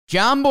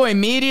John Boy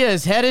Media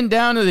is heading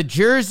down to the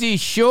Jersey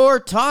Shore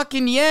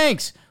talking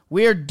Yanks.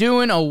 We are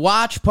doing a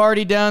watch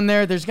party down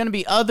there. There's going to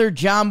be other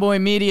John Boy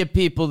Media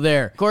people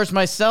there. Of course,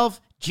 myself,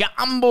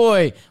 John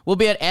Boy, will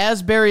be at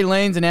Asbury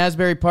Lanes in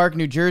Asbury Park,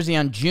 New Jersey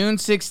on June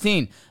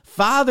 16,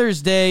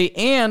 Father's Day,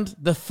 and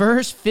the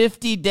first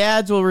 50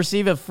 dads will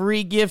receive a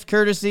free gift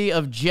courtesy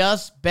of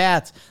Just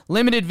Bats.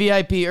 Limited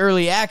VIP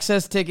early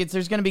access tickets.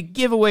 There's going to be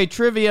giveaway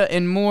trivia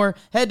and more.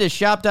 Head to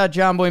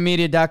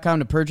shop.johnboymedia.com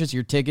to purchase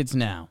your tickets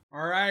now.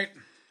 All right,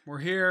 we're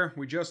here.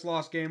 We just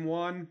lost game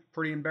one.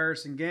 Pretty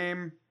embarrassing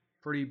game.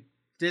 Pretty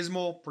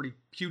dismal, pretty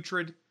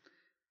putrid.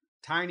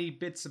 Tiny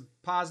bits of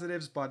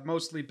positives, but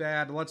mostly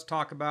bad. Let's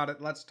talk about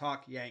it. Let's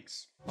talk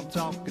Yanks. I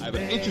have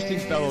an interesting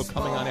fellow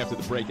coming on after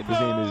the break, and his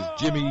name is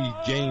Jimmy,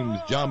 James,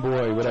 John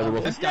Boy, whatever.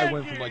 Well, this guy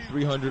went from like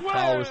 300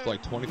 followers to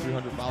like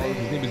 2,300 followers.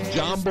 His name is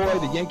John Boy,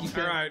 the Yankee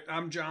fan. All right,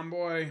 I'm John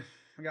Boy.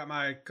 I got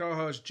my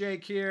co-host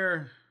Jake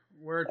here.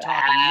 We're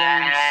talking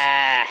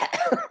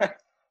Yanks.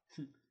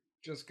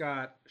 Just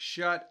got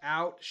shut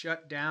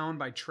down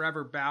by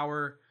Trevor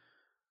Bauer,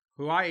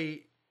 who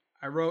I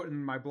wrote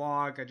in my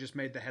blog. I just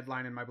made the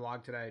headline in my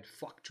blog today.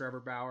 Fuck Trevor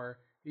Bauer.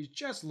 He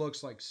just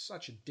looks like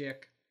such a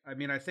dick. I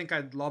mean, I think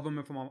I'd love him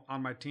if I'm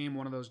on my team.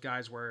 One of those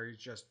guys where he's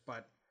just,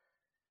 but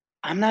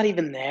I'm not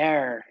even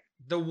there.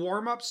 The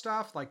warm-up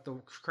stuff, like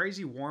the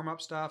crazy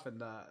warm-up stuff and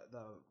the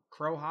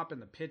crow hop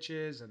and the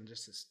pitches and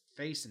just his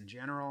face in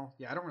general.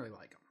 Yeah, I don't really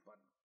like him, but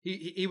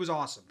he was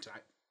awesome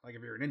tonight. Like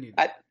if you're an Indian.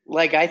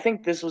 I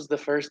think this was the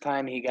first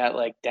time he got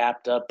like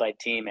dapped up by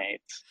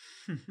teammates.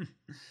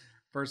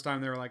 First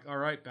time they were like, all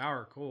right,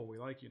 Bauer, cool. We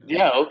like you now.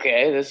 Yeah,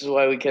 okay. This is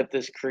why we kept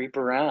this creep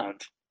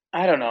around.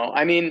 I don't know.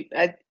 I mean,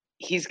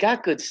 he's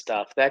got good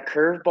stuff. That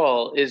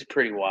curveball is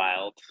pretty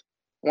wild.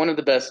 One of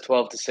the best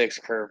 12-6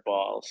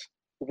 curveballs.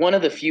 One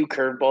of the few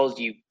curveballs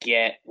you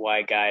get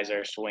why guys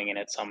are swinging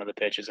at some of the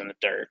pitches in the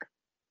dirt.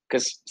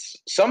 Because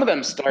some of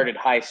them started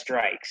high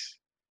strikes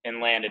and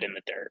landed in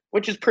the dirt,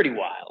 which is pretty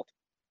wild.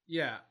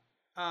 Yeah.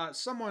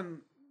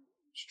 Someone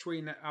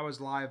tweeting, I was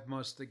live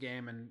most of the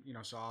game, and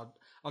so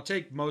I'll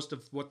take most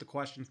of what the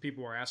questions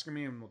people were asking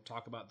me, and we'll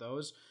talk about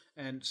those.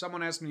 And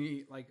someone asked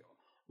me, like,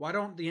 why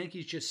don't the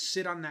Yankees just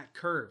sit on that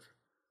curve?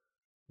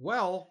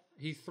 Well,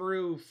 he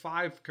threw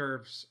 5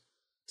 curves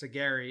to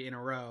Gary in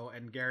a row,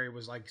 and Gary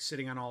was like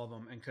sitting on all of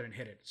them and couldn't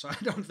hit it. So I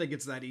don't think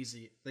it's that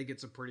easy. I think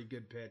it's a pretty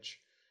good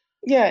pitch.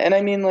 Yeah, and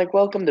I mean, like,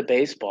 welcome to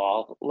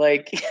baseball.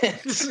 Like,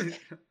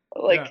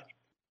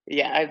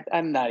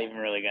 I'm not even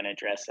really going to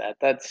address that.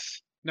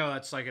 That's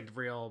like a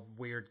real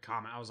weird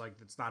comment. I was like,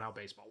 that's not how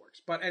baseball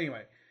works. But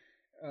anyway,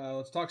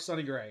 let's talk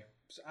Sonny Gray.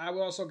 So I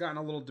also got in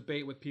a little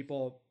debate with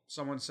people.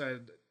 Someone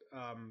said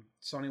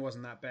Sonny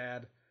wasn't that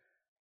bad.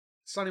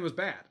 Sonny was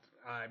bad.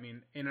 I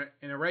mean, in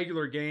a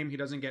regular game, he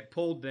doesn't get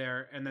pulled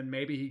there, and then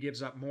maybe he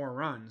gives up more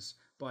runs.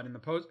 But in the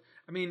post,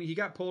 I mean, he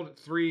got pulled at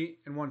 3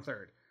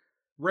 1/3.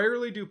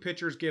 Rarely do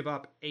pitchers give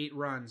up 8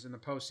 runs in the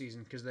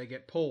postseason because they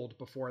get pulled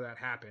before that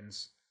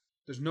happens.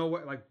 There's no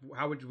way. Like,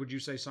 how would you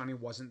say Sonny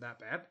wasn't that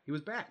bad? He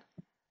was bad.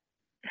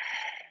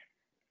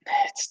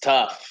 It's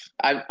tough.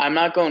 I'm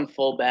not going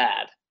full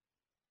bad,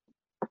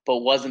 but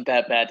wasn't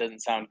that bad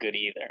doesn't sound good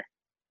either.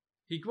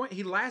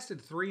 He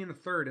lasted 3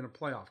 1/3 in a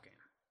playoff game.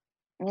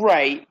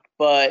 Right,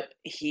 but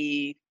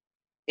it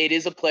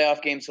is a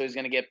playoff game, so he's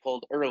going to get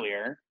pulled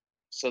earlier.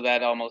 So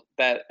that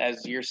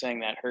as you're saying,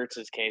 that hurts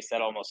his case.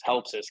 That almost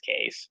helps his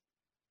case.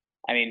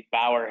 I mean,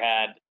 Bauer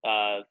had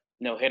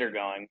no hitter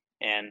going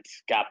and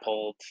got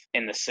pulled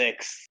in the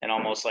 6th and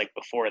almost like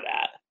before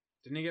that.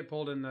 Didn't he get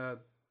pulled in the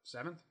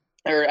 7th?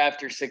 Or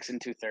after 6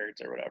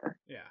 2/3 or whatever.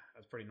 Yeah,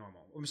 that's pretty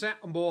normal. I'm saying,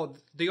 well,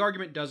 the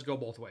argument does go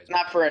both ways.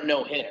 Not for a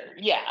no hitter.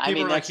 Yeah, I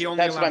mean, he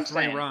only allowed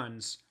 3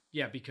 runs.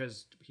 Yeah,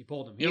 because he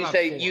pulled him.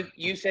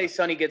 You say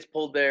Sonny gets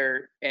pulled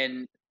there,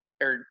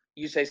 or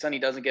you say Sonny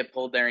doesn't get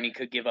pulled there, and he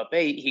could give up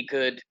 8. He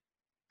could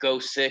go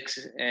 6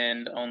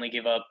 and only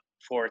give up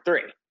 4 or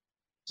 3.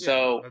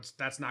 So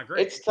that's not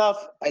great. It's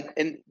tough.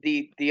 And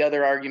the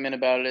other argument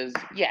about it is,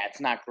 yeah,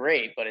 it's not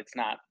great, but it's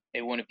not.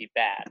 It wouldn't be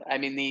bad. I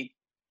mean,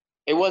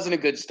 it wasn't a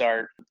good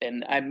start,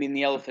 and I mean,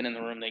 the elephant in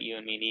the room that you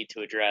and me need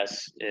to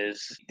address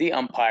is the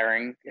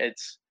umpiring.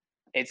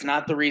 It's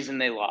not the reason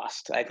they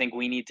lost. I think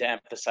we need to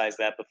emphasize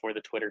that before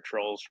the Twitter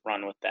trolls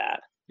run with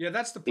that. Yeah,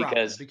 that's the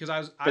problem.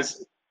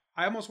 Because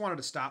I almost wanted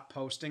to stop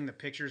posting the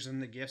pictures and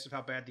the gifs of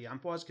how bad the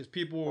ump was, because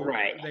people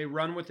they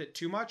run with it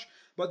too much.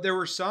 But there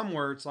were some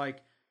where it's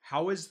like,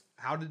 there was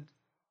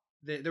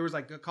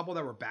like a couple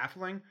that were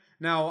baffling.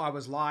 Now, I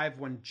was live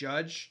when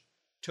Judge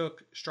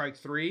took strike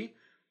 3,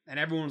 and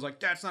everyone was like,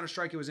 that's not a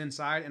strike, it was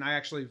inside. And I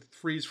actually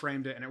freeze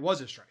framed it, and it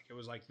was a strike. It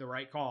was like the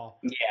right call.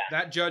 Yeah.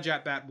 That Judge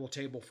at bat will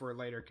table for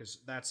later, because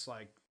that's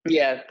like.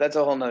 Yeah, that's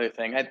a whole nother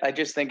thing. I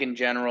just think in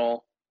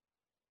general,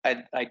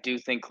 I do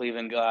think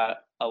Cleveland got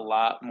a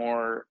lot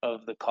more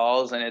of the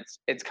calls, and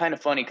it's kind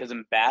of funny because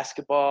in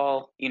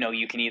basketball,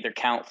 you can either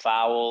count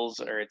fouls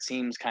or it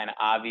seems kind of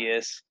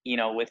obvious.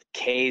 With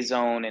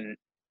K-zone and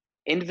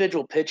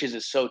individual pitches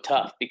is so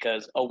tough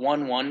because a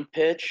 1-1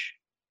 pitch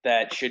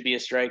that should be a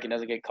strike and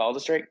doesn't get called a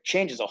strike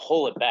changes a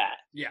whole at bat.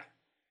 Yeah.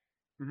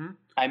 Mm-hmm.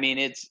 I mean,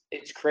 it's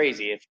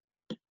crazy.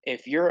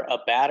 If you're a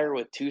batter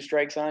with 2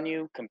 strikes on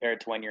you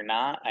compared to when you're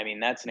not, I mean,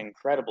 that's an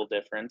incredible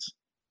difference.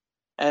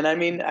 And I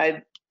mean,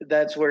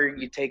 that's where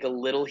you take a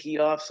little heat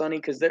off Sonny,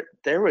 because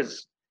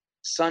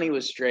Sonny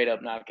was straight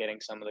up not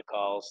getting some of the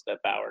calls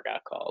that Bauer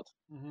got called.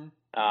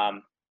 Mm-hmm.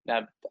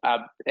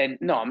 And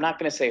no, I'm not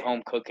going to say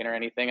home cooking or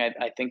anything.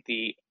 I think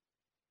the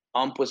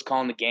ump was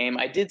calling the game.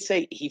 I did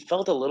say he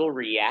felt a little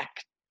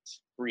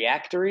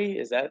reactory.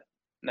 Is that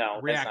no?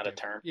 Reactive. That's not a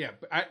term. Yeah,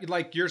 but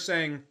like you're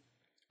saying,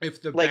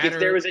 if the like batter... if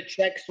there was a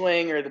check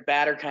swing or the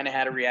batter kind of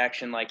had a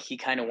reaction, like he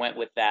kind of went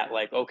with that.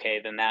 Like,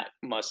 okay, then that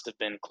must have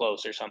been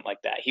close or something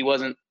like that. He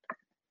wasn't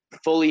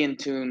fully in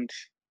tuned.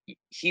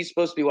 He's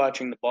supposed to be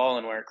watching the ball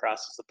and where it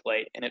crosses the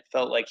plate, and it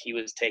felt like he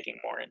was taking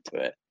more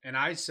into it. And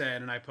I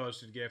said, and I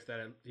posted a GIF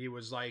that he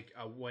was like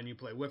when you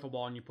play wiffle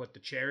ball and you put the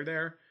chair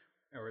there,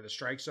 or the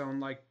strike zone,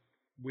 like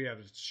we have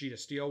a sheet of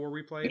steel where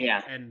we play.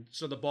 Yeah. And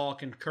so the ball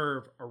can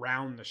curve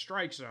around the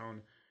strike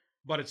zone,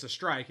 but it's a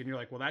strike, and you're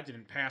like, well, that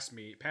didn't pass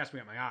me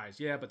at my eyes.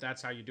 Yeah, but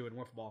that's how you do it in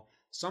wiffle ball.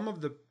 Some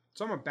of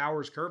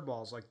Bauer's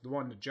curveballs, like the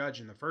one to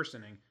Judge in the first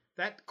inning,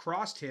 that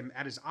crossed him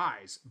at his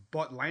eyes,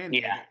 but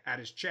landed at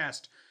his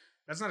chest.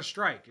 That's not a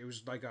strike. It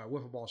was like a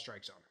wiffle ball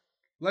strike zone.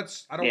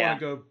 I don't want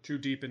to go too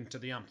deep into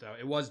the ump, though.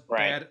 It was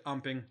bad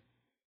umping.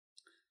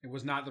 It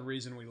was not the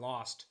reason we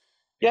lost.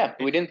 Yeah,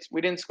 we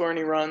didn't score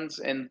any runs,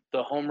 and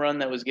the home run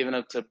that was given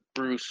up to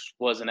Bruce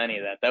wasn't any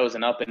of that. That was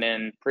an up and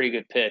in, pretty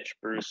good pitch.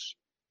 Bruce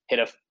hit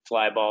a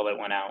fly ball that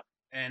went out.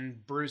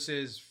 And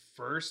Bruce's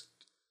first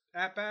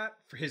at bat,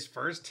 for his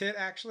first hit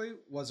actually,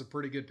 was a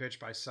pretty good pitch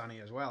by Sonny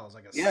as well. It was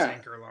like a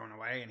sinker low and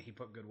away, and he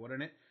put good wood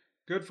in it.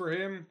 Good for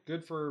him.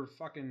 Good for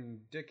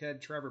fucking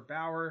dickhead Trevor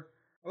Bauer.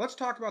 Well, let's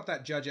talk about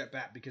that Judge at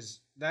bat,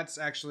 because that's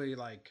actually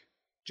like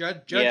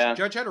Judge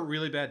had a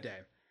really bad day.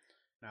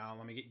 Now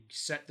let me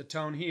set the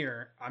tone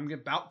here. I'm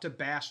about to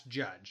bash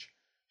Judge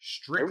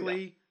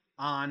strictly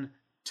on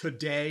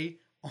today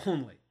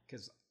only,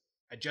 because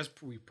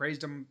we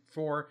praised him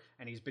for,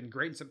 and he's been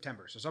great in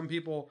September. So some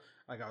people,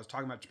 like I was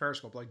talking about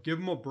Periscope, like, give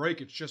him a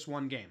break. It's just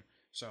one game.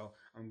 So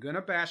I'm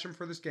gonna bash him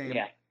for this game.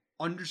 Yeah.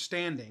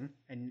 Understanding,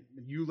 and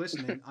you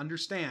listening,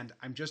 understand,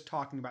 I'm just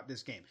talking about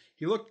this game.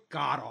 He looked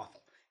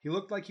god-awful. He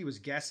looked like he was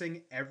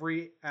guessing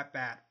every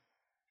at-bat.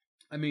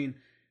 I mean,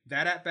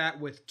 that at-bat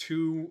with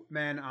 2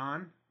 men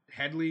on,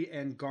 Headley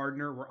and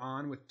Gardner were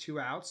on with 2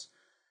 outs.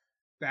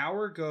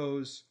 Bauer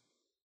goes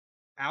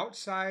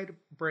outside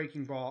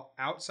breaking ball,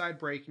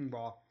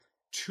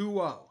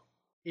 2-0.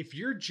 If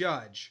you're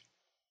Judge,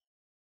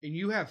 and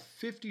you have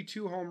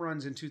 52 home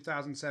runs in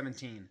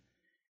 2017,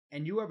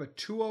 and you have a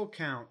 2-0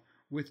 count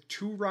with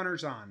 2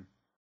 runners on,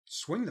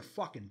 swing the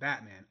fucking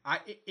bat, man.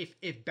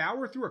 If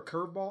Bauer threw a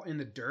curveball in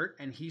the dirt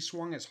and he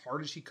swung as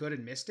hard as he could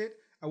and missed it,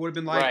 I would have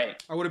been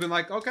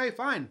like, okay,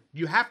 fine.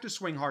 You have to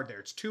swing hard there.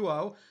 It's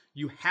 2-0.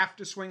 You have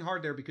to swing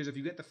hard there, because if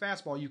you get the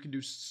fastball, you can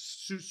do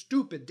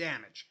stupid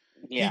damage.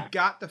 Yeah. He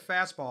got the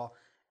fastball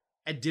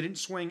and didn't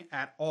swing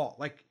at all.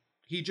 Like,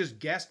 he just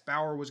guessed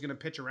Bauer was going to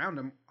pitch around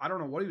him. I don't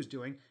know what he was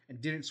doing,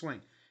 and didn't swing.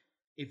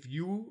 If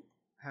you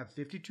have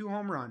 52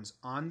 home runs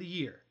on the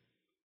year,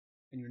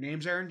 and your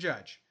name's Aaron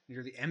Judge, and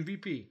you're the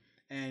MVP,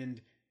 and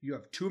you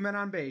have 2 men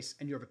on base,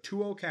 and you have a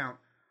 2-0 count,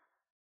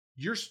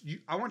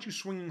 I want you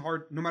swinging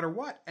hard no matter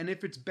what. And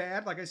if it's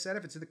bad, like I said,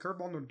 if it's in the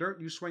curveball in the dirt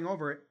and you swing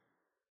over it,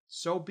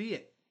 so be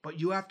it. But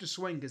you have to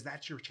swing, because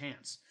that's your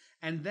chance.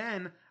 And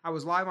then I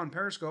was live on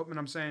Periscope, and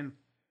I'm saying,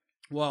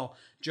 well,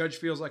 Judge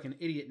feels like an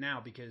idiot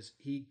now because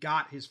he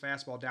got his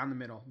fastball down the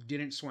middle,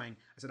 didn't swing.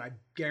 I said, I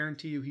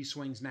guarantee you he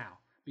swings now,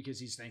 because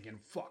he's thinking,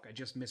 fuck, I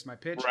just missed my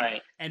pitch.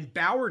 Right. And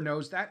Bauer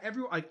knows that.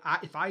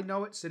 If I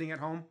know it sitting at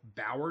home,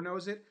 Bauer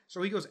knows it.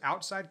 So he goes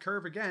outside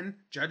curve again.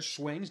 Judge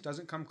swings,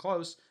 doesn't come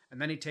close,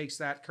 and then he takes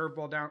that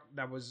curveball down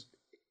that was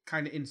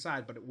kind of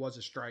inside, but it was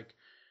a strike.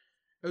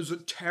 It was a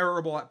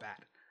terrible at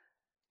bat.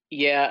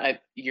 Yeah,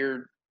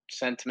 your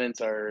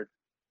sentiments are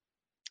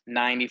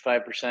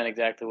 95%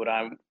 exactly what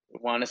I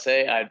want to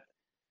say.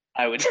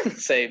 I would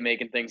say,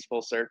 making things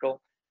full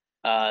circle,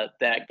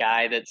 that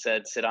guy that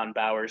said sit on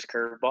Bauer's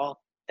curveball,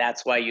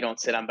 that's why you don't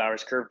sit on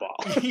Bauer's curveball.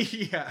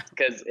 Yeah.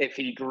 Because if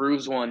he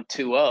grooves one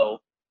 2-0,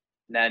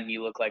 then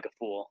you look like a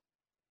fool.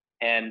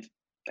 And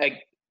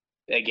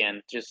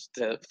again, just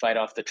to fight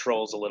off the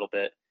trolls a little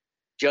bit,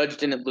 Judge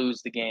didn't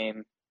lose the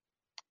game.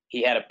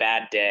 He had a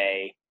bad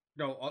day.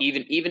 No,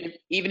 even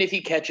if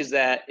he catches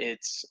that,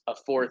 it's a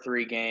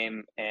 4-3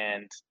 game,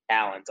 and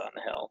Allen's on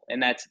the hill,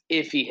 and that's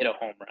if he hit a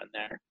home run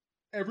there.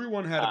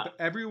 Everyone had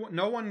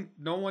no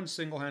one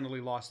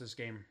single-handedly lost this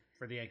game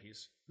for the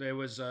Yankees. It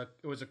was a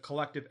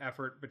collective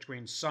effort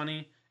between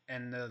Sonny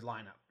and the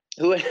lineup.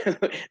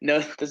 No,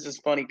 this is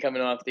funny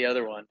coming off the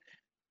other one.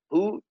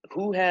 Who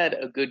had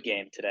a good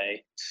game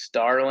today?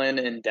 Starlin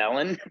and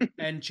Dellin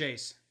and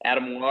Chase,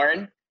 Adam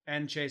Warren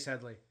and Chase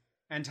Headley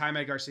and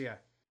Jaime Garcia.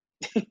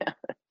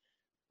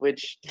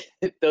 Which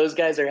those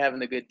guys are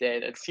having a good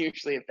day. That's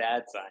usually a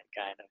bad sign,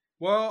 kind of.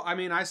 Well, I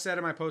mean, I said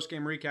in my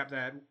post-game recap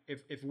that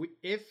if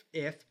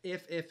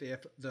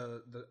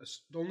the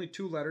only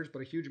 2 letters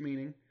but a huge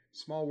meaning,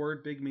 small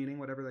word, big meaning,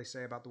 whatever they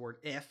say about the word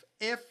if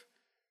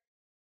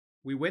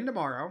we win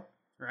tomorrow,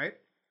 right?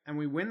 And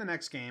we win the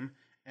next game,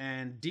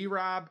 and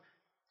D-Rob,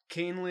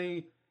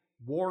 Canely,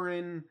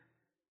 Warren,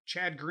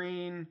 Chad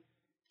Green,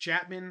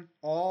 Chapman,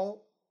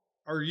 all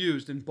are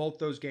used in both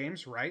those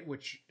games, right?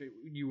 Which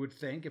you would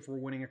think if we're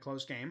winning a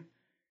close game.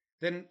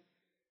 Then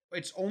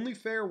it's only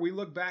fair we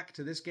look back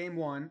to this game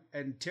one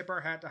and tip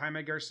our hat to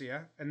Jaime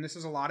Garcia. And this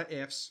is a lot of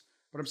ifs,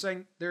 but I'm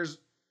saying there's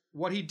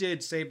what he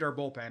did saved our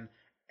bullpen.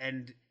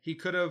 And he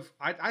could have,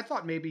 I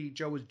thought maybe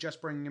Joe was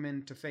just bringing him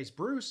in to face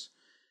Bruce,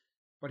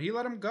 but he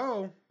let him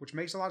go, which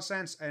makes a lot of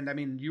sense. And I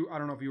mean, I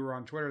don't know if you were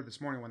on Twitter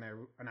this morning when they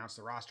announced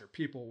the roster.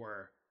 People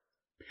were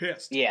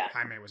pissed. Yeah.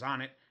 Jaime was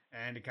on it,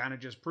 and it kind of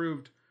just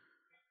proved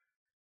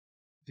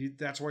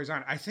that's where he's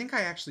on. I think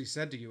I actually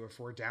said to you, if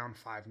we're down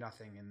 5-0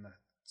 in the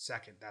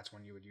second, that's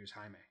when you would use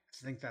Jaime.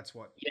 I think that's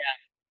what.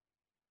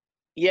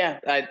 Yeah.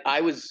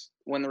 I was,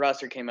 when the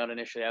roster came out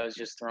initially, I was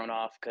just thrown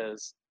off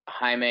because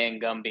Jaime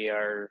and Gumby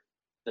are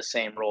the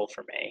same role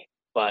for me.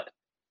 But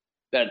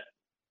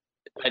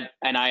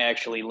and I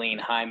actually lean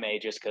Jaime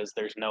just because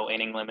there's no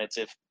inning limits.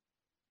 If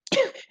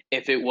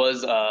it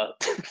was a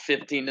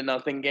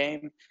 15-0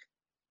 game,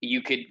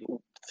 you could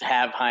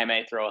have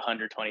Jaime throw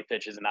 120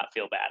 pitches and not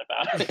feel bad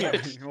about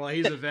it. Well,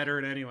 he's a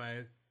veteran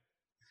anyway.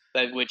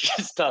 Which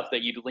is tough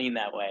that you'd lean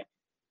that way.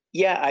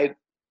 Yeah,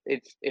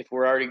 if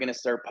we're already going to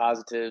start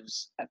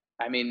positives,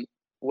 I mean,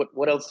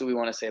 what else do we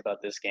want to say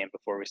about this game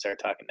before we start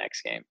talking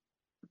next game?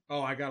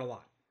 Oh, I got a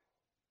lot.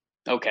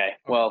 Okay,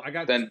 well,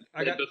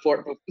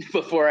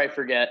 before I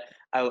forget,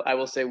 I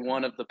will say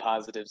one of the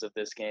positives of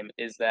this game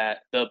is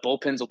that the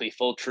bullpens will be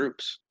full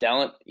troops.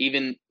 Dellin,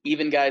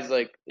 even guys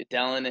like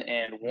Dellin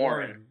and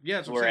Warren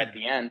were at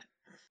the end.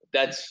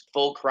 That's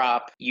full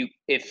crop.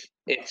 If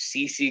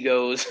CC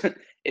goes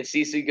if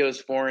CC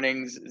goes 4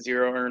 innings,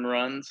 0 earned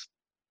runs,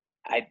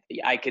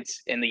 I could,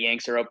 and the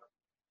Yanks are up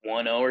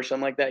 1-0 or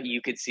something like that,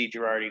 you could see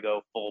Girardi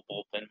go full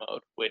bullpen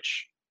mode,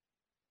 which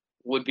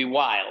would be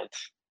wild.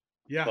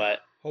 Yeah, but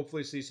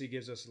hopefully CC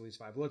gives us at least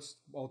 5.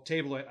 I'll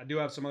table it. I do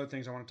have some other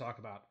things I want to talk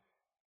about.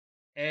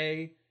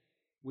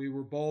 We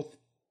were both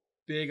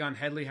big on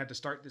Headley had to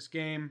start this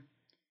game,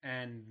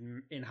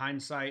 and in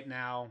hindsight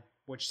now,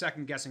 which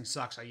second guessing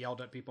sucks. I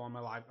yelled at people on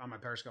my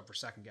Periscope for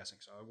second guessing,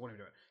 so I won't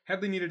even do it.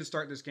 Headley needed to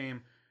start this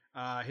game.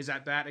 His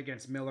at bat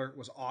against Miller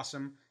was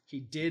awesome. He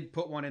did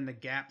put one in the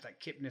gap that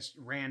Kipnis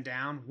ran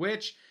down,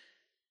 which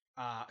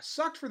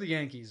sucked for the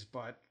Yankees,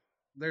 but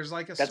there's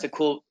like that's a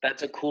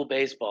cool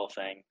baseball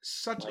thing.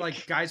 Such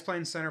like guys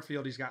playing center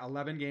field. He's got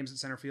 11 games at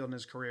center field in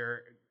his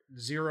career,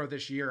 0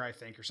 this year, I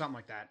think, or something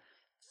like that.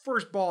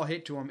 First ball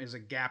hit to him is a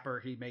gapper.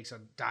 He makes a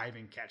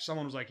diving catch.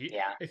 Someone was like,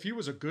 if he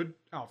was a good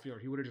outfielder,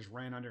 he would have just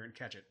ran under and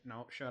catch it.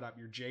 No, shut up.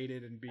 You're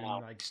jaded and being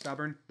like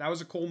stubborn. That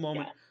was a cool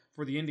moment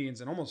for the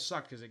Indians and almost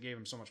sucked because it gave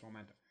him so much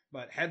momentum.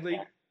 But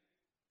Headley,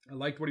 I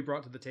liked what he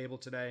brought to the table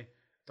today.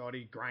 Thought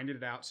he grinded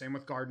it out. Same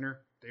with Gardner.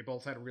 They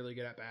both had really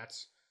good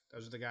at-bats.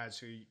 Those are the guys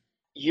who...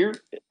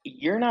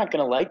 You're not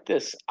going to like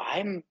this.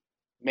 In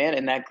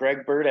that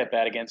Greg Bird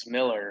at-bat against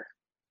Miller...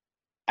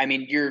 I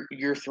mean,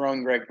 you're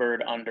throwing Greg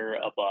Bird under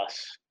a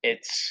bus.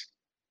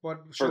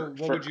 What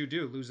would you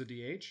do? Lose a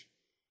DH?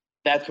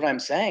 That's what I'm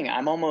saying.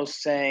 I'm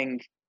almost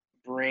saying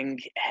bring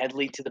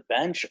Headley to the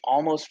bench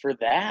almost for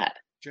that.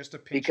 Just a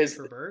pinch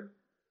for Bird?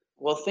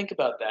 Well, think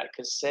about that.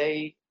 Because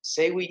say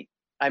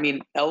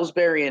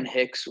Ellsbury and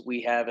Hicks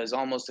we have as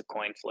almost a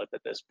coin flip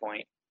at this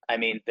point. I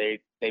mean, they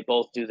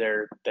both do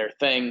their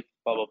thing,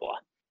 blah, blah, blah.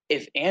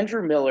 If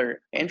Andrew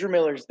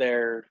Miller's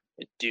their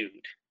dude.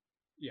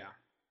 Yeah.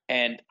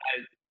 And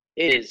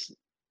it is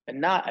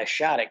not a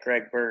shot at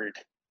Greg Bird.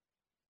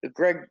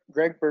 Greg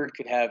Bird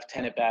could have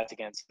 10 at-bats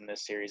against him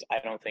this series. I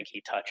don't think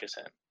he touches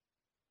him.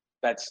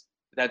 That's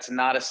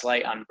not a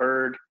slight on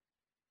Bird.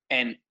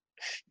 And,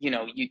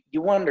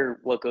 you wonder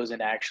what goes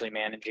into actually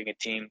managing a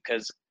team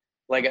because,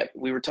 like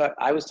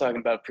I was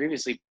talking about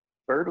previously,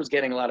 Bird was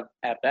getting a lot of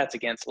at-bats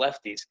against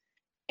lefties.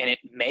 And it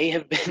may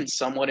have been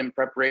somewhat in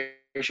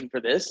preparation for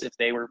this if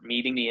they were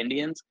meeting the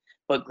Indians.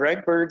 But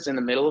Greg Bird's in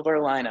the middle of our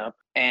lineup,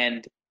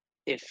 and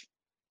if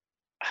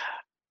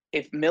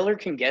Miller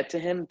can get to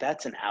him,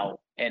 that's an out.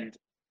 And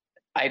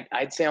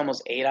I'd say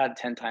almost 8 out of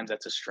 10 times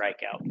that's a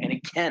strikeout. And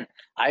again,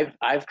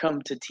 I've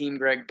come to Team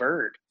Greg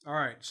Bird. All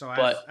right. So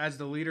as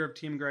the leader of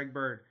Team Greg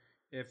Bird,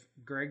 if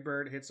Greg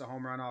Bird hits a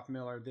home run off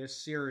Miller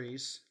this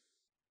series,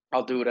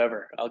 I'll do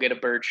whatever. I'll get a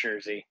Bird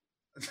jersey.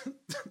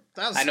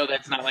 I know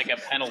that's not like a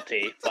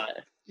penalty,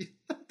 but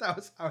I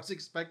was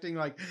expecting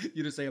like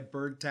you to say a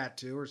Bird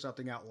tattoo or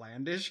something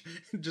outlandish.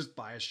 Just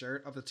buy a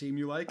shirt of the team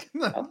you like.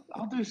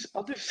 I'll do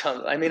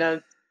something. I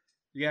mean,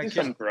 you gotta do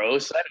something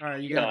gross. All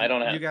right, you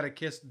gotta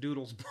kiss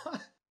Doodle's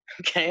butt.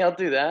 Okay, I'll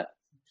do that.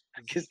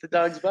 Kiss the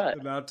dog's butt.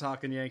 About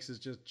talking Yanks is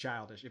just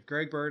childish. If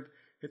Greg Bird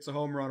hits a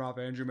home run off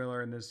Andrew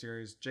Miller in this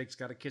series, Jake's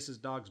got to kiss his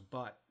dog's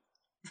butt.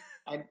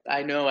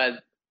 I know.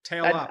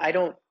 Tail up. I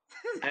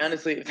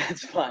honestly,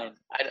 that's fine.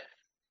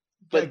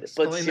 But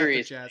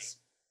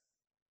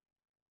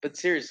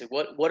seriously,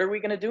 what are we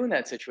gonna do in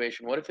that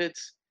situation? What if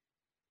it's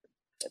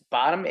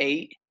bottom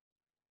 8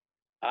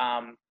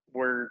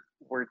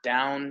 we're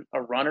down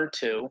a run or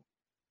two,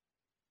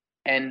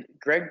 and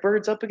Greg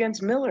Bird's up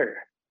against Miller.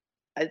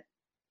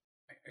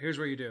 Here's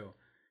what you do: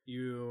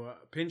 you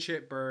pinch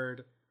hit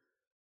Bird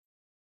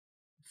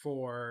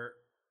for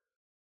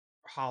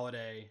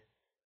Holiday,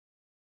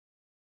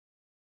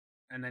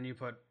 and then you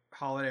put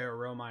Holiday or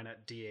Romine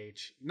at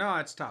DH. No,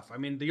 it's tough. I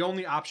mean, the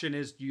only option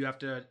is you have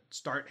to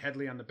start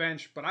Headley on the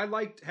bench, but I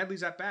liked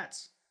Headley's at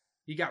bats.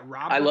 He got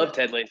robbed. I loved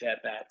Headley's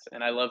at bats,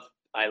 and I love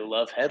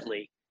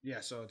Headley.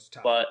 Yeah, so it's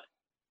tough. But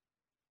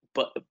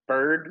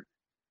Bird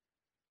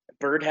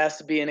has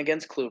to be in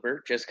against Kluber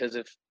just because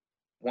if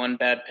one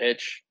bad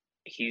pitch,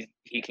 he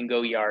can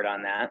go yard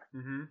on that.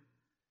 Mm-hmm.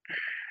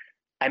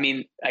 I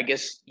mean, I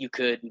guess you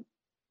could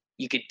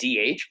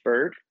DH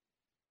Bird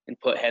and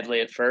put Headley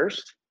at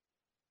first.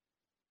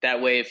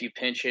 That way, if you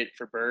pinch it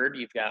for Bird,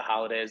 you've got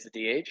Holiday as the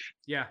DH.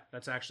 Yeah,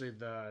 that's actually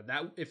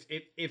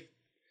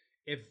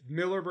if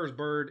Miller versus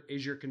Bird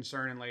is your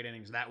concern in late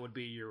innings, that would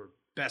be your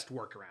best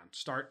workaround.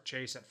 Start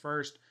Chase at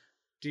first,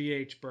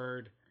 DH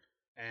Bird,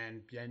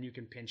 and then you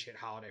can pinch hit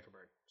Holiday for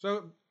Bird.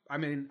 So, I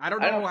mean, I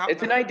don't know how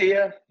it's an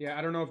idea. Yeah,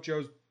 I don't know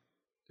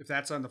if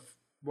that's on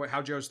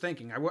how Joe's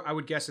thinking. I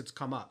would guess it's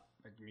come up.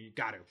 I mean, you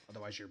got to,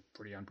 otherwise you're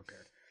pretty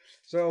unprepared.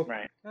 So,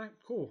 right. All right,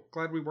 cool.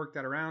 Glad we worked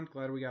that around.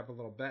 Glad we got a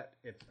little bet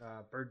if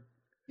Bird.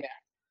 Yeah,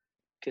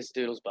 kiss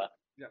Doodle's butt.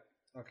 Yep.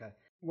 Okay.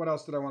 What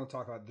else did I want to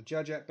talk about? The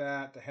Judge at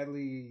bat. The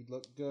Headley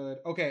looked good.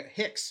 Okay,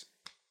 Hicks.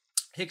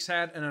 Hicks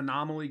had an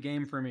anomaly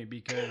game for me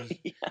because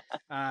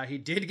he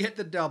did get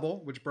the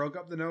double, which broke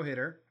up the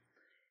no-hitter.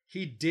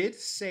 He did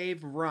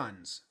save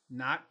runs,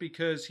 not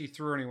because he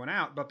threw anyone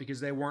out, but because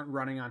they weren't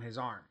running on his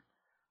arm.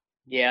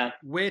 Yeah.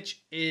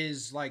 Which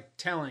is like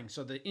telling.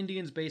 So the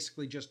Indians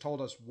basically just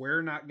told us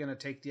we're not going to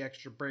take the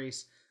extra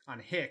base on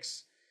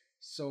Hicks.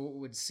 So it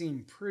would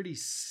seem pretty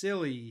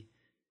silly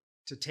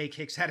to take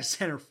Hicks out of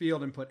center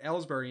field and put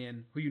Ellsbury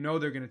in, who you know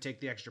they're going to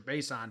take the extra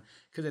base on.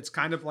 Because it's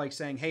kind of like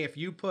saying, hey, if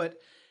you put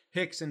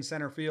Hicks in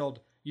center field,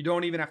 you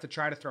don't even have to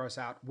try to throw us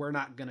out. We're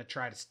not going to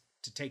try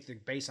to take the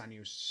base on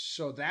you.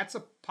 So that's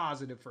a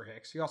positive for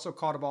Hicks. He also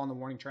caught a ball on the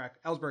warning track.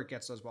 Ellsbury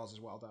gets those balls as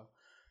well, though.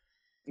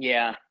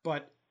 Yeah.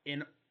 But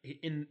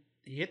he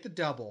hit the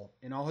double.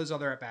 In all his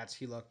other at-bats,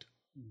 he looked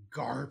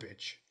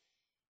garbage.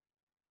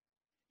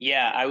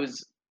 Yeah, I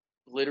was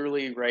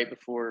literally right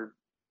before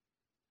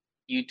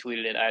you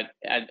tweeted it.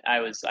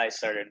 I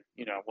started,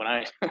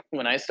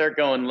 when I start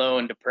going low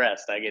and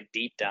depressed, I get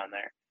deep down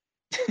there.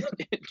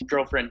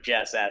 Girlfriend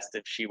Jess asked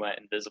if she went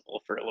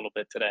invisible for a little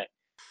bit today.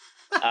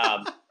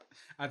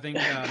 I think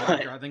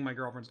my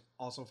girlfriend's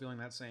also feeling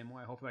that same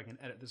way. I hope I can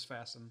edit this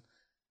fast and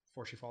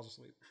before she falls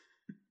asleep.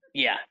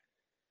 Yeah.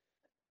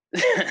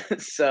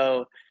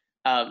 So,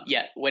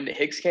 when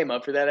Hicks came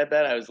up for that at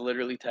bat, I was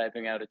literally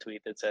typing out a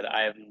tweet that said,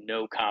 I have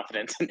no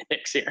confidence in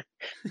Hicks here.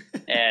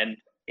 And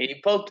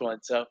he poked one.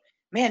 So,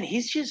 man,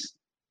 he's just,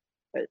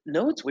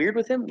 it's weird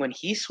with him. When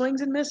he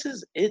swings and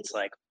misses, it's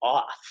like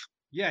off.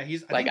 Yeah,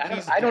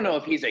 I don't know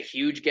if he's a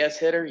huge guess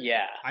hitter.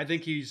 Yeah. I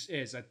think he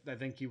is. I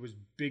think he was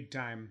big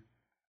time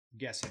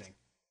guess hitting.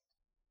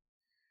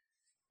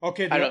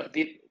 Okay. I don't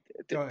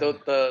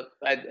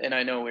and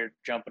I know we're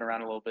jumping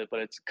around a little bit, but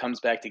it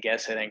comes back to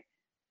guess hitting.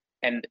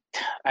 And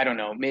I don't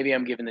know, maybe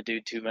I'm giving the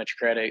dude too much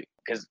credit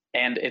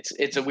and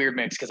it's a weird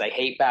mix because I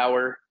hate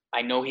Bauer.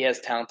 I know he has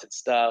talented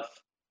stuff,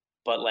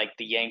 but like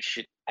the Yanks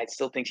I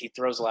still think he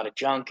throws a lot of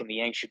junk and the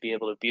Yanks should be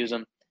able to abuse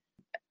him.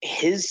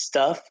 His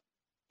stuff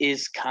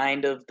is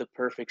kind of the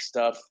perfect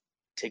stuff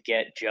to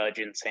get Judge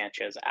and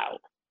Sanchez out.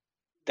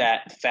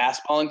 That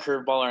fastball and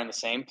curveball are in the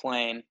same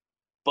plane,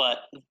 but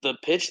the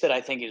pitch that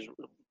I think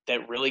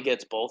that really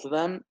gets both of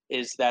them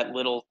is that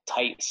little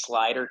tight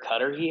slider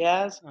cutter he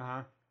has.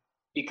 Uh-huh.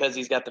 Because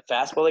he's got the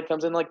fastball that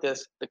comes in like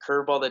this, the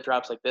curveball that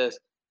drops like this.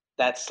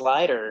 That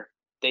slider,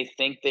 they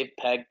think they've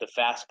pegged the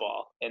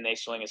fastball, and they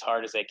swing as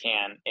hard as they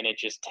can, and it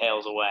just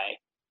tails away.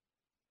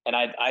 And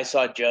I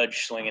saw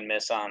Judge swing and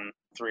miss on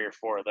 3 or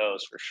 4 of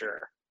those for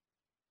sure.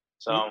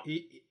 So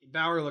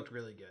Bauer looked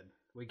really good.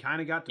 We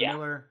kind of got to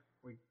Miller.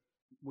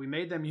 We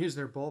made them use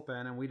their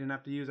bullpen, and we didn't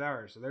have to use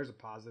ours. So there's a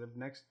positive.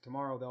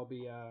 Tomorrow they'll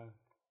be.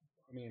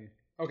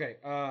 Okay.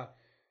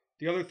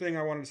 The other thing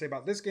I wanted to say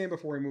about this game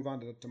before we move on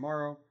to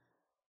tomorrow.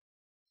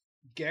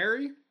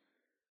 Gary.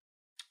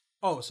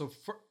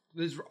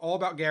 This is all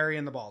about Gary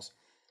and the balls.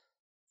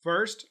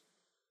 First,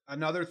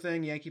 another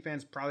thing Yankee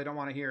fans probably don't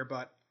want to hear,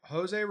 but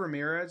Jose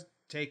Ramirez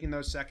taking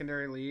those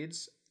secondary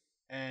leads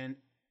and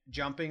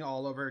jumping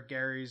all over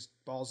Gary's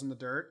balls in the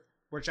dirt,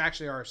 which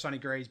actually are Sonny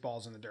Gray's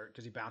balls in the dirt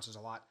because he bounces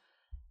a lot.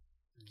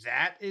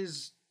 That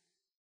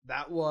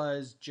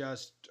was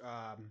just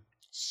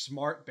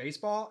smart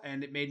baseball,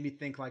 and it made me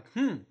think like,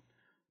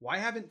 why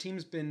haven't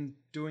teams been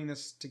doing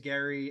this to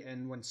Gary?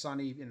 And when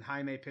Sonny and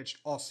Jaime pitched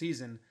all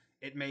season,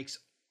 it makes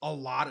a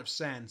lot of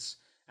sense.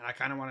 And I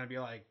kind of want to be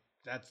like,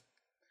 that's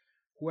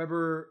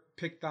whoever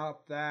picked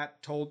up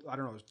that told, I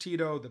don't know, it was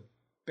Tito, the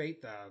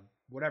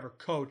whatever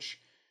coach,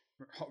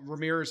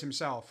 Ramirez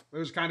himself. It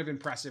was kind of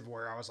impressive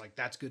where I was like,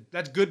 that's good.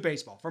 That's good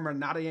baseball. From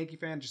not a Yankee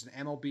fan, just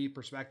an MLB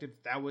perspective,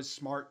 that was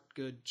smart,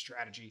 good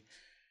strategy.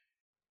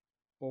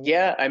 Well,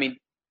 Yeah, I mean,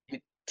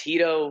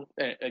 Tito,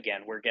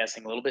 again, we're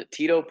guessing a little bit.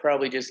 Tito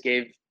probably just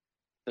gave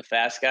the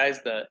fast guys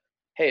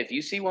hey, if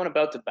you see one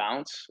about to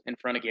bounce in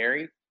front of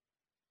Gary,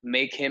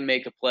 make him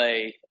make a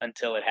play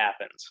until it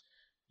happens.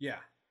 yeah.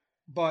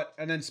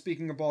 And then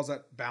speaking of balls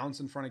that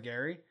bounce in front of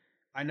Gary,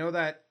 I know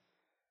that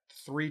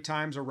 3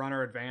 times a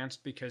runner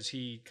advanced because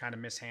he kind of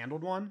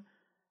mishandled one.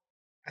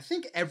 I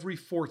think every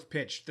 4th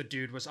pitch, the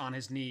dude was on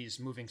his knees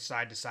moving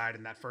side to side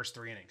in that first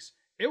 3 innings.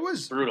 It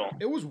was brutal.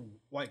 It was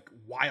like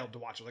wild to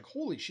watch. Like,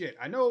 holy shit.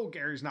 I know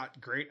Gary's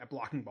not great at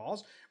blocking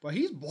balls, but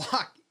he's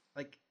blocked.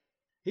 Like,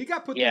 he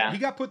got put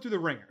through the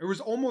ringer. It was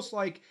almost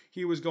like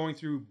he was going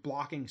through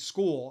blocking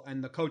school,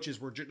 and the coaches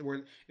were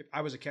if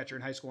I was a catcher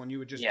in high school and you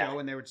would just go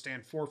and they would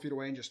stand 4 feet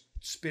away and just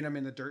spin him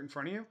in the dirt in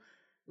front of you.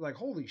 Like,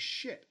 holy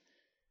shit.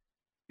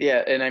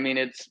 Yeah, and I mean,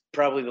 it's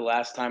probably the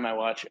last time I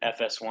watch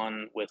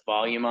FS1 with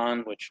volume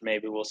on, which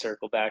maybe we'll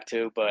circle back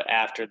to. But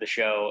after the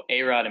show,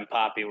 A-Rod and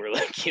Poppy were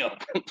like, yo,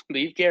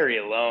 leave Gary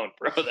alone,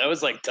 bro. That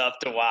was like tough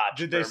to watch.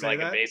 Did they say like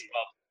that? A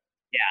baseball.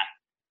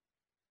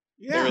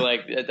 Yeah. They were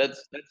like,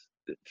 that's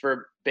for a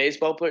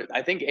baseball player.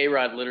 I think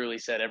A-Rod literally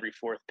said every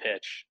 4th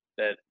pitch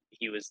that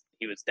he was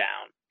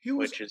down,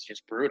 which is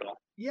just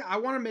brutal. Yeah, I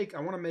want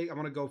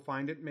to go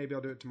find it. Maybe I'll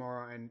do it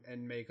tomorrow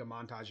and make a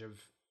montage of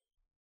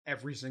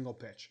every single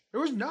pitch. It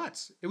was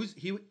nuts. It was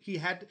he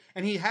had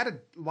a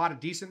lot of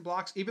decent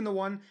blocks. Even the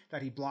one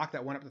that he blocked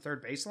that went up the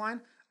third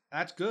baseline,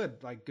 that's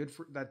good. Like, good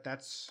for that.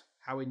 That's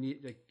how we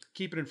need to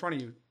keep it in front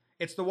of you.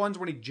 It's the ones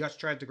when he just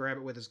tried to grab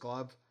it with his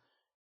glove.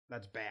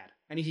 That's bad.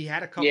 And he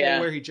had a couple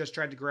where he just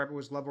tried to grab it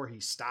with his glove where he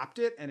stopped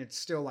it, and it's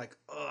still like,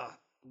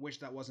 wish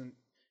that wasn't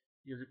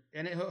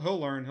he'll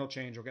learn, he'll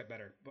change, he'll get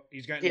better. But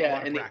he's got a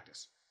lot of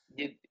practice.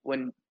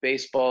 When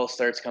baseball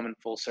starts coming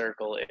full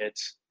circle,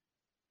 it's,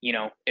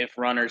 if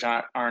runners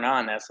aren't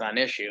on, that's not an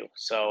issue.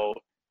 So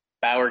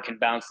Bauer can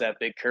bounce that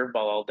big curveball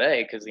all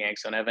day because the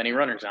Yanks don't have any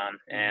runners on.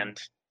 And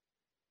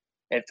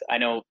I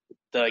know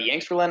the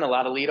Yanks were letting a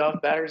lot of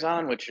leadoff batters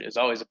on, which is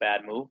always a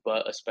bad move,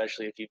 but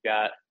especially if you've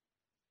got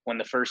when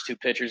the first 2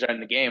 pitchers are in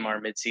the game are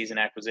midseason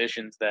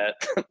acquisitions that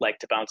like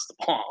to bounce the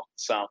ball.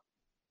 So,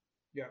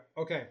 yeah.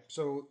 Okay.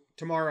 So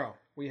tomorrow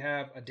we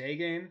have a day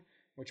game,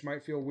 which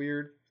might feel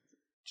weird.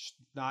 Just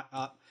not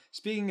up.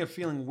 Speaking of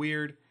feeling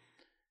weird,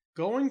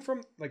 going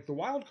from like the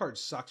wild card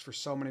sucks for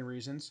so many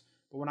reasons.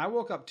 But when I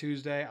woke up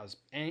Tuesday, I was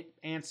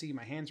antsy.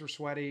 My hands were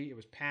sweaty. It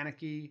was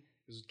panicky.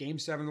 It was Game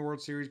 7 of the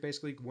World Series,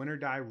 basically win or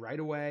die right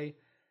away.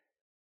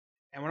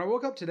 And when I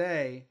woke up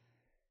today,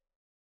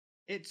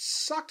 it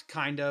sucked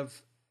kind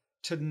of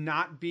to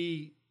not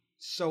be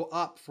so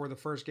up for the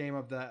first game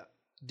of the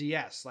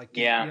DS. Like,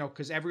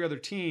 because every other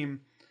team,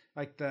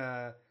 like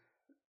the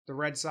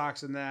Red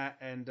Sox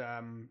and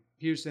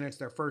Houston, it's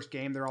their first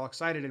game. They're all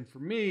excited. And for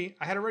me,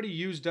 I had already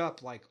used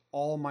up like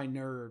all my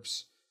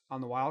nerves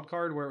on the wild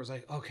card where it was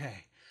like,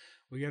 okay,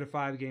 we get a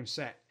 5-game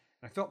set.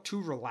 And I felt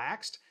too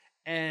relaxed.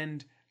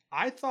 And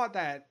I thought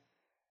that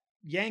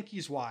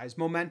Yankees wise,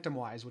 momentum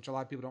wise, which a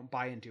lot of people don't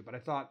buy into, but I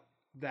thought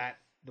that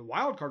the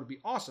wild card would be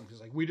awesome because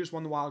like we just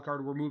won the wild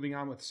card. We're moving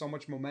on with so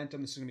much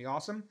momentum. This is going to be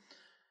awesome.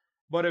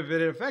 But if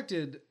it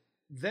affected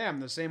them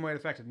the same way it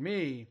affected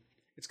me,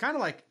 it's kind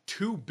of like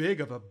too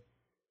big of a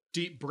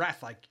deep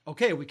breath. Like,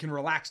 okay, we can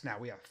relax now.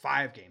 We have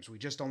 5 games. We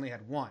just only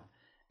had 1.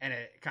 And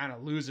it kind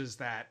of loses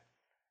that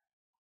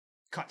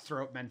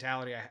cutthroat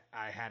mentality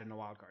I had in the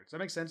wild card. Does that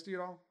make sense to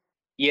you at all?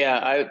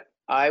 Yeah,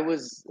 I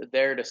was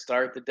there to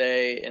start the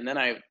day, and then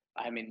I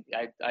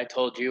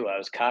told you I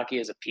was cocky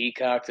as a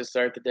peacock to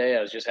start the day.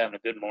 I was just having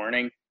a good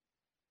morning.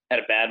 Had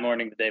a bad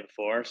morning the day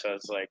before, so I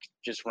was like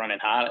just running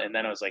hot. And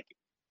then I was like,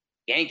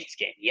 Yankees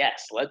game,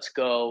 yes, let's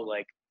go.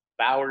 Like,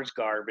 Bauer's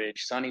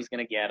garbage. Sonny's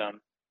gonna get him.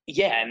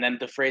 Yeah, and then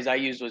the phrase I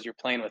used was you're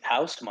playing with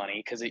house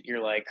money because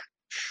you're like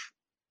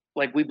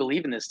we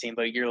believe in this team,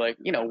 but you're like,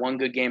 one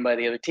good game by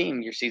the other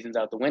team, your season's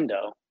out the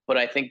window. But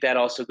I think that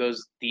also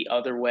goes the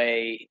other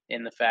way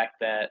in the fact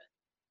that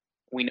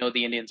we know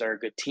the Indians are a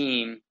good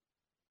team.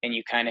 And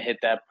you kind of hit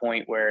that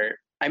point where,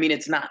 I mean,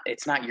 it's not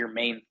your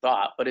main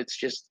thought, but it's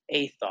just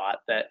a thought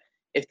that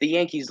if the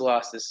Yankees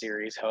lost this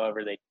series,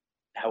 however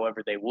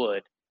they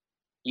would,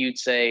 you'd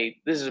say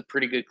this is a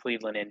pretty good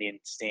Cleveland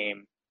Indians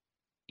team.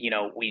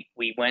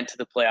 We went to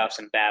the playoffs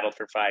and battled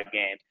for 5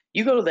 games.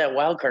 You go to that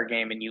wild card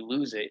game and you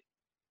lose it,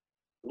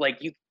 like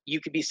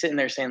you could be sitting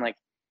there saying like,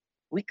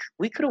 we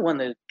could have won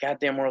the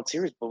goddamn World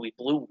Series, but we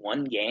blew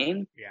 1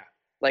 game. Yeah,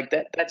 like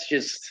that. That's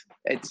just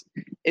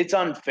it's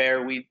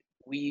unfair.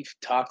 We've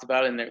talked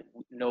about it, and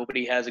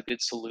nobody has a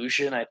good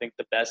solution. I think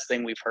the best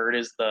thing we've heard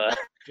is the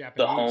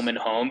home and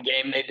home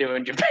game they do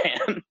in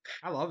Japan.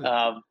 I love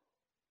it.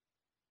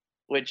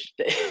 Which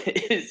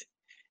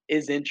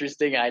is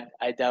interesting.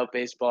 I doubt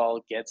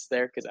baseball gets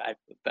there because I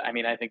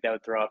think that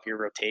would throw off your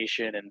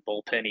rotation and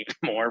bullpen even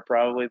more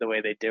probably the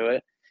way they do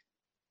it.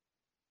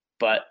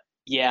 But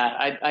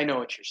yeah, I know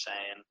what you're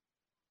saying.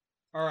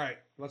 All right,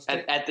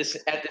 at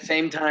the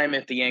same time,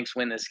 if the Yanks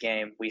win this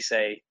game, we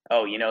say,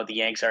 oh, the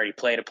Yanks already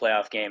played a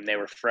playoff game. They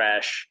were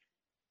fresh.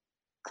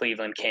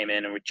 Cleveland came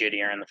in and were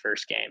jittier in the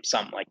first game,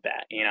 something like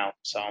that,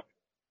 So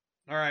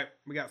All right,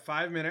 we got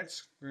 5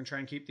 minutes. We're going to try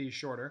and keep these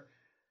shorter.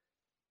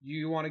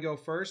 You want to go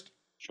first?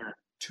 Sure.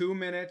 2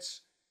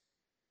 minutes.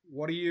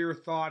 What are your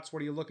thoughts?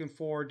 What are you looking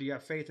for? Do you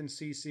have faith in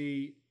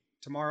CC?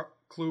 Tomorrow,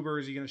 Kluber,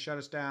 is he going to shut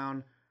us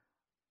down?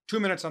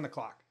 2 minutes on the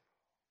clock.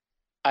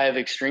 I have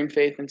extreme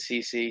faith in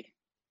CC.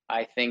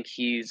 I think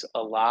he's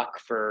a lock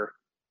for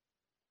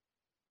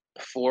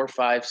 4,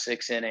 5,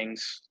 6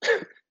 innings,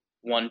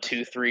 1,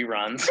 2, 3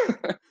 runs.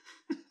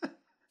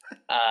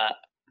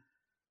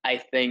 I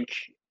think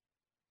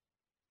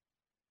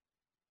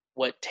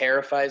what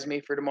terrifies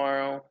me for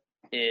tomorrow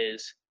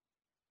is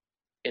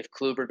if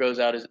Kluber goes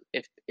out,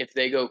 if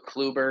they go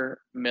Kluber,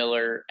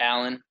 Miller,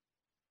 Allen,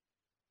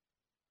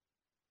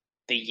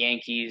 the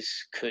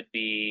Yankees could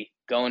be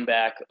going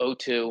back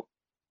 0-2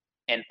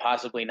 and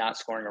possibly not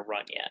scoring a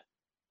run yet.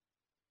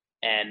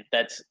 And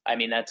that's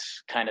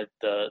kind of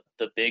the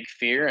big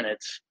fear, and I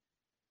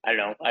don't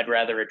know, I'd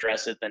rather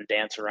address it than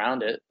dance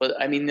around it.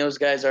 But I mean, those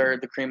guys are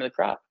the cream of the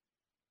crop.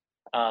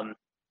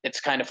 It's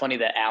kind of funny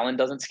that Allen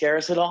doesn't scare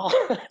us at all.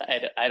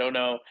 I don't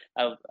know.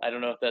 I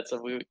don't know if that's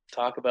what we would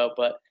talk about,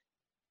 but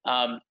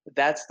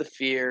that's the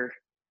fear.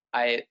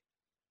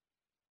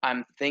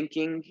 I'm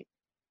thinking,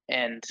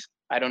 and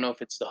I don't know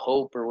if it's the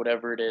hope or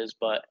whatever it is,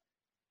 but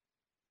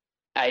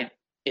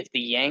if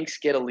the Yanks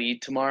get a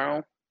lead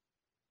tomorrow,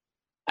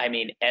 I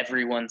mean,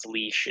 everyone's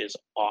leash is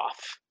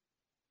off.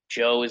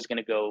 Joe is going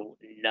to go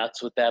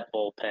nuts with that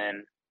bullpen.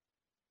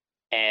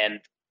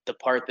 And the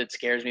part that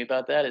scares me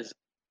about that is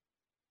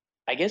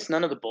I guess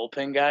none of the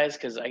bullpen guys,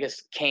 because I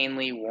guess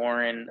Canely,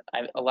 Warren,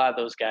 a lot of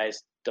those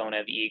guys don't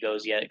have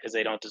egos yet because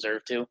they don't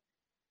deserve to.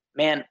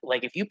 Man,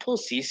 like if you pull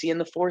CC in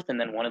the fourth and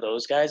then one of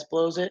those guys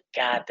blows it,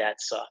 God,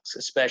 that sucks,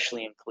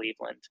 especially in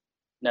Cleveland.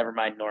 Never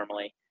mind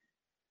normally.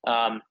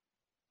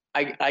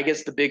 I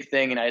guess the big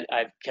thing, and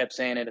I've kept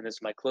saying it, and this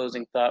is my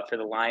closing thought for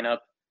the lineup,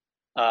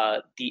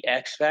 the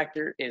X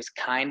factor is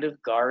kind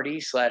of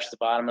Gardy / the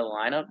bottom of the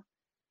lineup,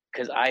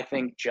 because I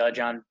think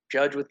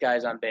Judge with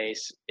guys on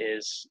base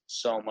is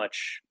so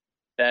much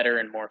better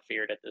and more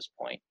feared at this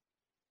point.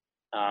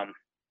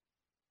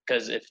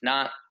 Because if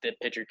not, the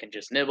pitcher can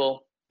just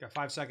nibble. Got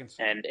 5 seconds.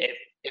 And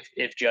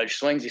if Judge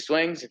swings, he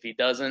swings. If he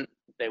doesn't,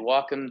 they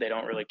walk him. They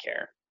don't really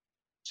care.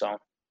 So,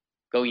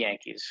 go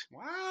Yankees.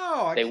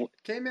 Wow, I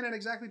came in at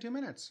exactly 2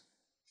 minutes.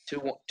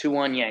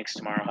 2-1 Yanks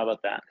tomorrow. How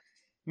about that?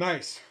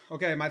 Nice.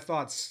 Okay, my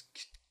thoughts.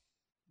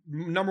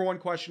 Number one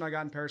question I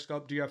got in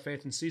Periscope: do you have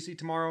faith in CC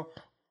tomorrow?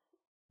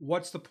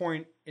 What's the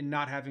point in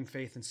not having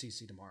faith in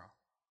CC tomorrow?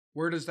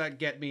 Where does that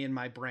get me in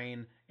my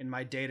brain, in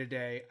my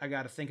day-to-day? I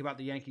got to think about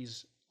the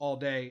Yankees all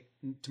day,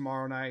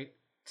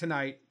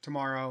 tonight,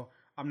 tomorrow.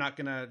 I'm not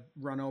going to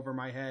run over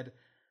my head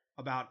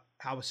about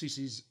how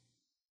CC's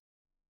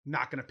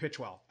not going to pitch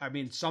well. I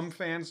mean, some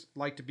fans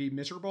like to be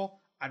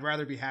miserable. I'd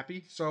rather be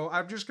happy. So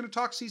I'm just going to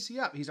talk CC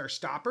up. He's our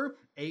stopper,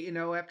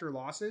 8-0 after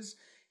losses.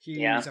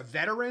 He's a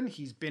veteran.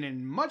 He's been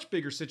in much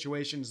bigger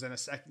situations than a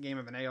second game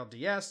of an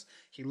ALDS.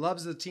 He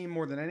loves the team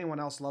more than anyone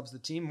else loves the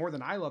team, more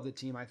than I love the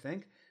team, I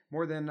think.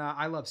 More than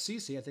I love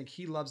CC. I think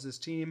he loves this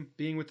team,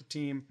 being with the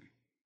team.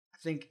 I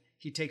think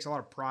he takes a lot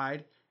of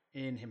pride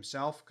in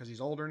himself because he's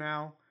older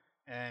now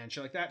and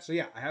shit like that. So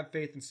yeah, I have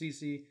faith in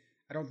CC.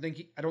 I don't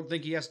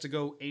think he has to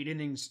go 8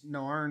 innings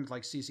no earned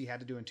like CC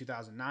had to do in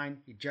 2009.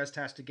 He just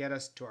has to get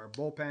us to our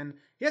bullpen.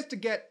 He has to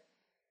get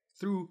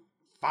through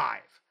 5.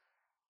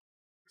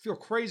 I feel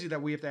crazy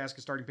that we have to ask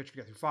a starting pitcher to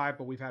get through 5,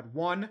 but we've had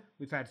 1,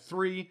 we've had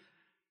 3.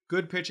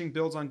 Good pitching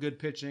builds on good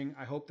pitching.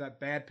 I hope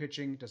that bad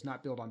pitching does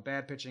not build on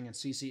bad pitching, and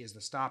CC is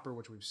the stopper,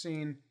 which we've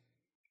seen.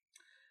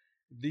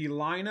 The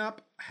lineup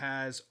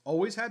has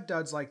always had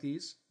duds like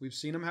these. We've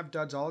seen them have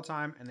duds all the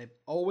time, and they've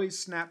always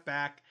snapped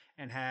back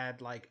and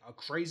had like a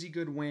crazy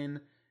good win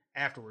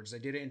afterwards. They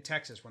did it in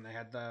Texas when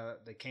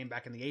they came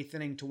back in the 8th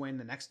inning to win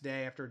the next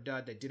day after a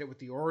dud. They did it with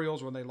the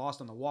Orioles when they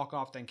lost on the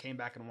walk-off, then came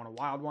back and won a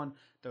wild one.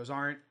 Those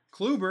aren't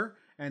Kluber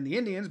and the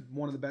Indians,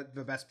 one of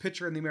the best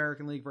pitcher in the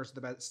American League versus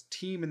the best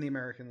team in the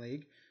American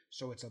League.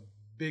 So it's a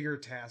bigger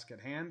task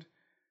at hand.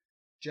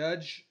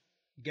 Judge,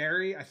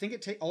 Gary, I think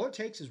all it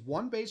takes is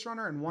 1 base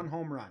runner and 1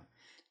 home run.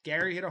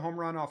 Gary hit a home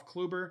run off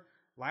Kluber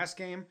last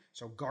game.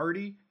 So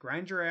Gardy,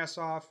 grind your ass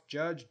off.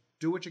 Judge,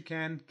 do what you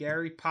can.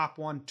 Gary, pop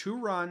 1, 2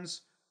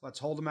 runs. Let's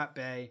hold them at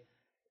bay.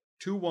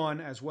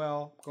 2-1 as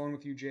well. Going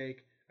with you,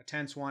 Jake. A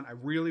tense one. I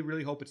really,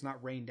 really hope it's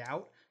not rained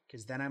out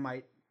because then I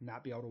might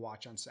not be able to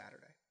watch on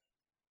Saturday.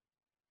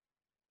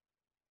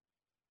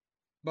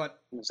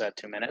 But was that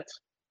 2 minutes?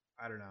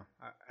 I don't know.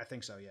 I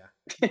think so,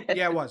 yeah.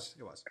 Yeah, it was.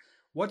 It was.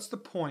 What's the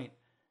point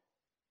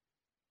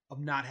of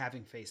not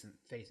having faith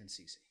in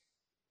CC?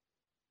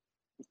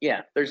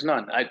 Yeah, there's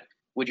none.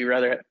 Would you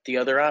rather the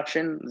other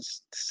option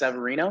is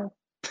Severino?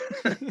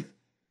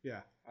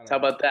 Yeah. How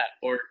about that?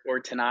 Or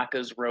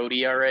Tanaka's road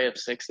ERA of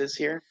 6 this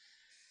year?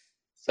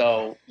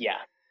 So, yeah.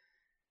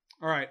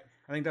 All right.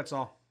 I think that's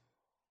all.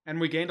 And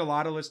we gained a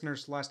lot of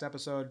listeners last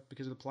episode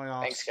because of the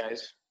playoffs. Thanks,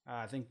 guys.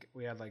 I think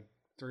we had like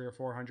 300 or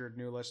 400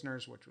 new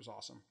listeners, which was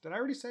awesome. Did I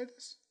already say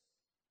this?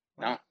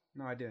 No.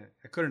 No, I didn't.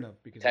 I couldn't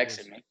have because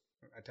texted me.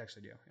 I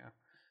texted you. Yeah.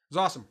 It was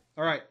awesome.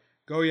 All right.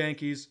 Go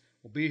Yankees.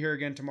 We'll be here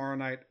again tomorrow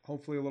night.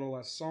 Hopefully a little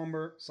less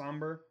somber.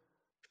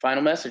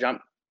 Final message.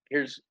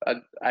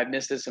 I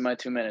missed this in my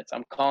 2 minutes.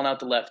 I'm calling out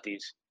the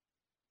lefties.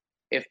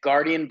 If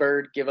Guardian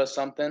Bird give us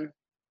something,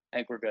 I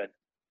think we're good.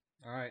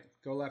 All right.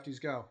 Go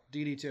lefties, go.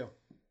 Didi too.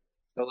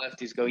 Go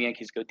lefties, go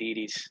Yankees, go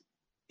Didi's.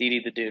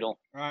 Didi the Doodle.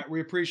 All right.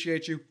 We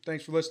appreciate you.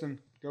 Thanks for listening.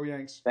 Go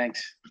Yanks.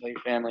 Thanks. Tell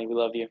your family we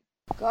love you.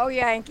 Go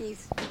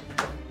Yankees.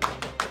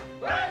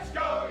 Let's go!